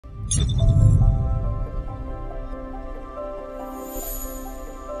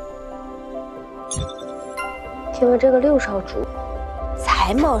听闻这个六少主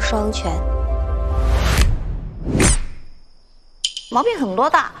才貌双全，毛病很多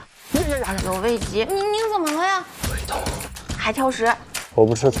的，有胃疾。您怎么了呀？胃痛，还挑食。我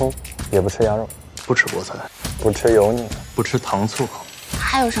不吃葱，也不吃鸭肉，不吃菠菜，不吃油腻，不吃糖醋。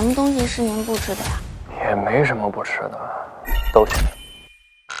还有什么东西是您不吃的呀？也没什么不吃的，都行。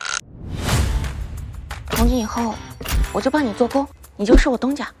从今以后，我就帮你做工，你就是我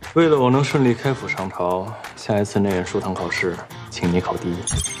东家。为了我能顺利开府上朝，下一次内院书堂考试，请你考第一。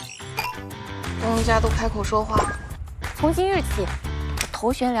东家都开口说话，从今日起，我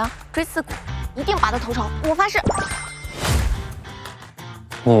头悬梁，锥刺股，一定拔得头筹。我发誓。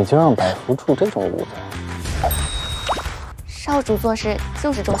你就让百福住这种屋子？少主做事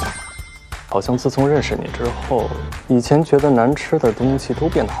就是周全。好像自从认识你之后，以前觉得难吃的东西都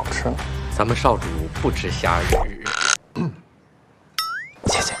变得好吃了。咱们少主不吃虾仁。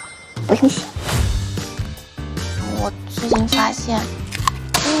谢谢。不用谢。我最近发现，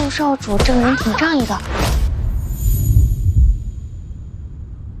六少主这个人挺仗义的。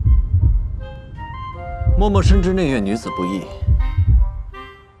默默深知内院女子不易，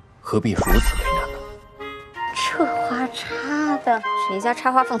何必如此为难呢？这花插的，谁家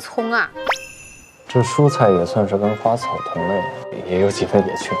插花放葱啊？这蔬菜也算是跟花草同类，也有几分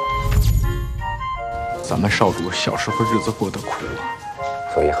野趣。咱们少主小时候日子过得苦啊，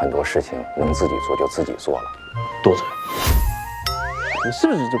所以很多事情能自己做就自己做了。多嘴。你是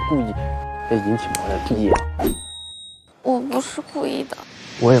不是就故意要引起毛的注意啊？我不是故意的。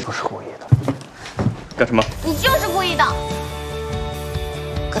我也不是故意的。干什么？你就是故意的。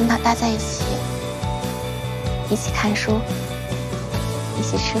跟他待在一起，一起看书，一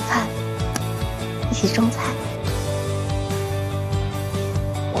起吃饭，一起种菜，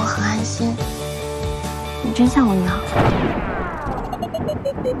我很安心。你真像我一样。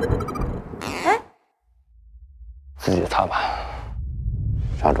哎，自己擦吧。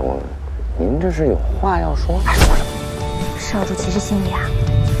少主，您这是有话要说？还说什么？少主其实心里啊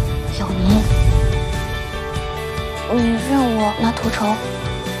有您。你认我拿头筹，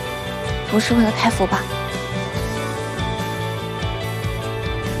不是为了开府吧？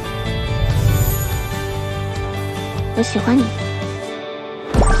我喜欢你。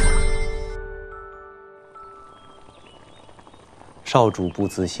少主不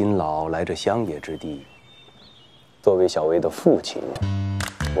辞辛劳来这乡野之地，作为小薇的父亲，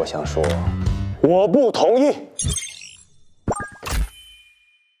我想说，我不同意。